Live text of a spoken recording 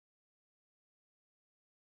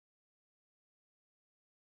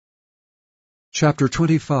Chapter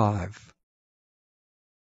 25.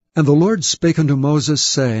 And the Lord spake unto Moses,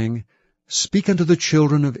 saying, Speak unto the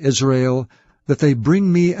children of Israel, that they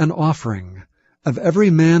bring me an offering. Of every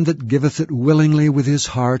man that giveth it willingly with his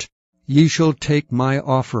heart, ye shall take my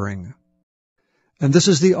offering. And this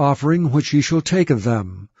is the offering which ye shall take of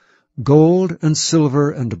them: gold, and silver,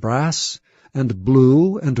 and brass, and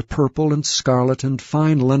blue, and purple, and scarlet, and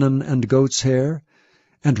fine linen, and goat's hair,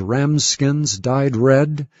 and rams' skins dyed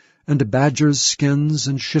red, and badgers' skins,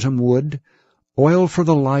 and shittim wood, oil for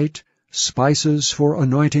the light, spices for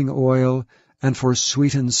anointing oil, and for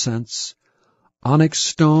sweet incense, onyx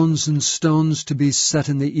stones and stones to be set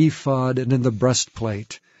in the ephod and in the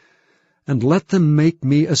breastplate. And let them make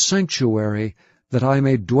me a sanctuary, that I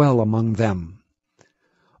may dwell among them.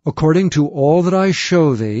 According to all that I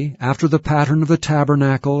show thee, after the pattern of the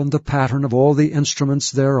tabernacle and the pattern of all the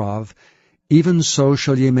instruments thereof, even so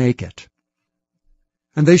shall ye make it.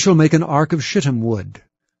 And they shall make an ark of shittim wood.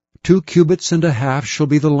 2 cubits and a half shall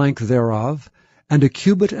be the length thereof, and 1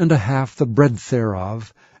 cubit and a half the breadth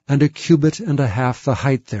thereof, and 1 cubit and a half the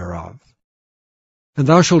height thereof. And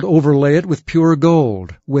thou shalt overlay it with pure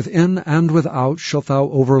gold, within and without shalt thou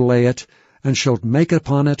overlay it, and shalt make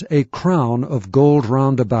upon it a crown of gold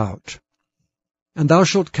round about. And thou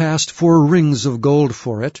shalt cast 4 rings of gold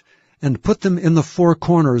for it, and put them in the 4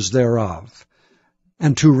 corners thereof.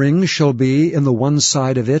 And 2 rings shall be in the one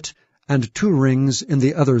side of it, and 2 rings in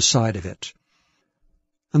the other side of it.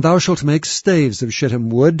 And thou shalt make staves of shittim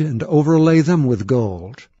wood, and overlay them with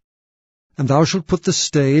gold. And thou shalt put the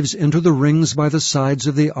staves into the rings by the sides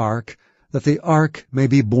of the ark, that the ark may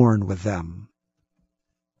be borne with them.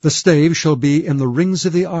 The staves shall be in the rings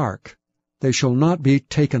of the ark, they shall not be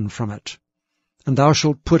taken from it. And thou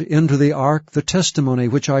shalt put into the ark the testimony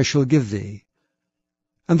which I shall give thee.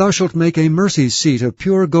 And thou shalt make a mercy seat of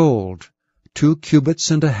pure gold. 2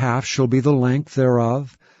 cubits and a half shall be the length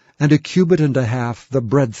thereof, and 1 cubit and a half the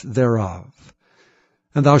breadth thereof.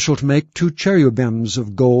 And thou shalt make 2 cherubims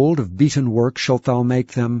of gold, of beaten work shalt thou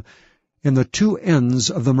make them, in the 2 ends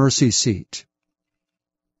of the mercy seat.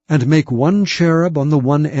 And make 1 cherub on the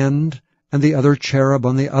one end, and the other cherub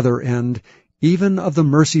on the other end, even of the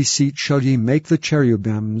mercy seat shall ye make the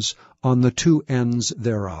cherubims on the 2 ends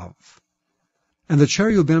thereof. And the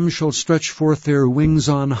cherubim shall stretch forth their wings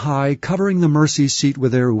on high, covering the mercy seat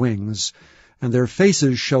with their wings, and their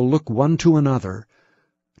faces shall look one to another.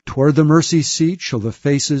 Toward the mercy seat shall the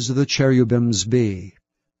faces of the cherubims be.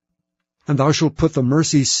 And thou shalt put the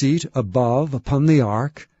mercy seat above upon the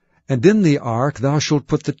ark, and in the ark thou shalt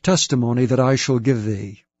put the testimony that I shall give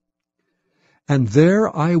thee. And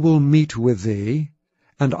there I will meet with thee,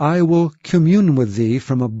 and I will commune with thee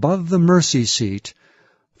from above the mercy seat,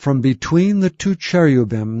 from between the 2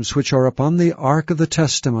 cherubims which are upon the ark of the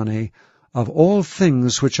testimony, of all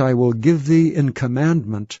things which I will give thee in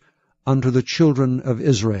commandment unto the children of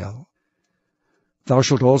Israel. Thou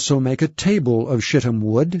shalt also make a table of shittim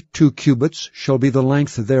wood, 2 cubits shall be the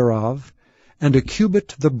length thereof, and 1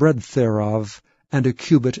 cubit the breadth thereof, and 1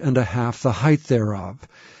 cubit and a half the height thereof.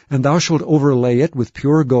 And thou shalt overlay it with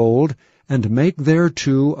pure gold, and make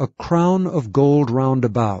thereto a crown of gold round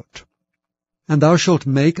about. And thou shalt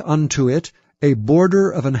make unto it a border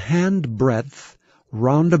of an hand breadth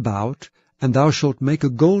round about, and thou shalt make a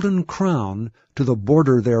golden crown to the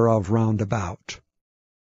border thereof round about.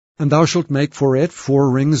 And thou shalt make for it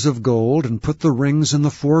 4 rings of gold, and put the rings in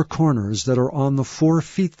the 4 corners that are on the 4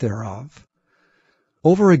 feet thereof.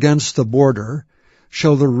 Over against the border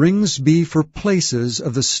shall the rings be for places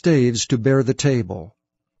of the staves to bear the table.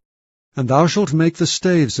 And thou shalt make the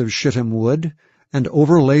staves of shittim wood, and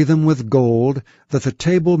overlay them with gold, that the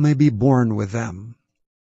table may be borne with them.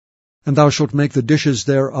 And thou shalt make the dishes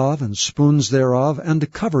thereof, and spoons thereof,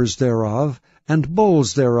 and covers thereof, and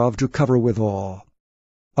bowls thereof to cover withal.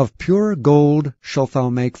 Of pure gold shalt thou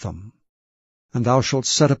make them. And thou shalt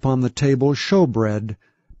set upon the table showbread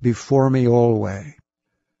before me alway.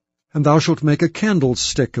 And thou shalt make a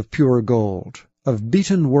candlestick of pure gold. Of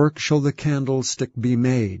beaten work shall the candlestick be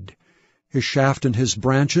made. His shaft and his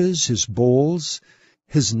branches, his bowls,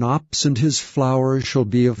 his knops and his flowers shall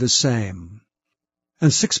be of the same.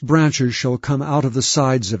 And 6 branches shall come out of the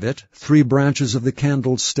sides of it, 3 branches of the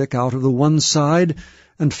candlestick out of the one side,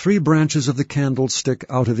 and 3 branches of the candlestick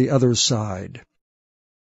out of the other side.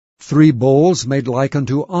 3 bowls made like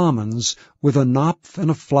unto almonds, with a knop and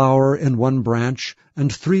a flower in one branch,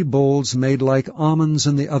 and 3 bowls made like almonds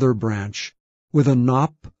in the other branch, with a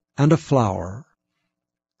knop and a flower.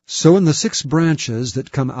 So in the 6 branches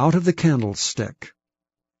that come out of the candlestick.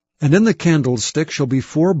 And in the candlestick shall be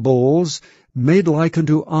 4 bowls made like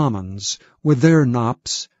unto almonds, with their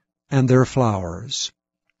knops and their flowers.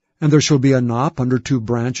 And there shall be a knop under 2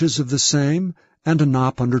 branches of the same, and a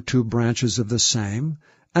knop under 2 branches of the same,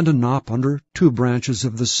 and a knop under 2 branches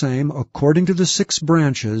of the same, according to the 6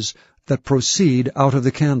 branches that proceed out of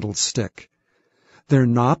the candlestick. Their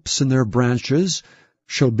knops and their branches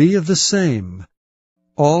shall be of the same.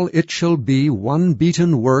 All it shall be 1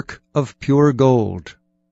 beaten work of pure gold.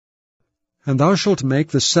 And thou shalt make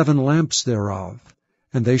the 7 lamps thereof,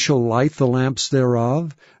 and they shall light the lamps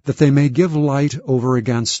thereof, that they may give light over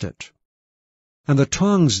against it. And the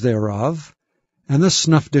tongs thereof, and the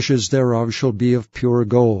snuff dishes thereof shall be of pure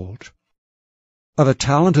gold. Of a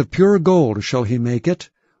talent of pure gold shall he make it,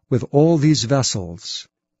 with all these vessels.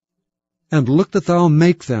 And look that thou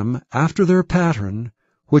make them after their pattern,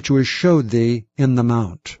 which was showed thee in the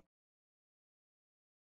mount.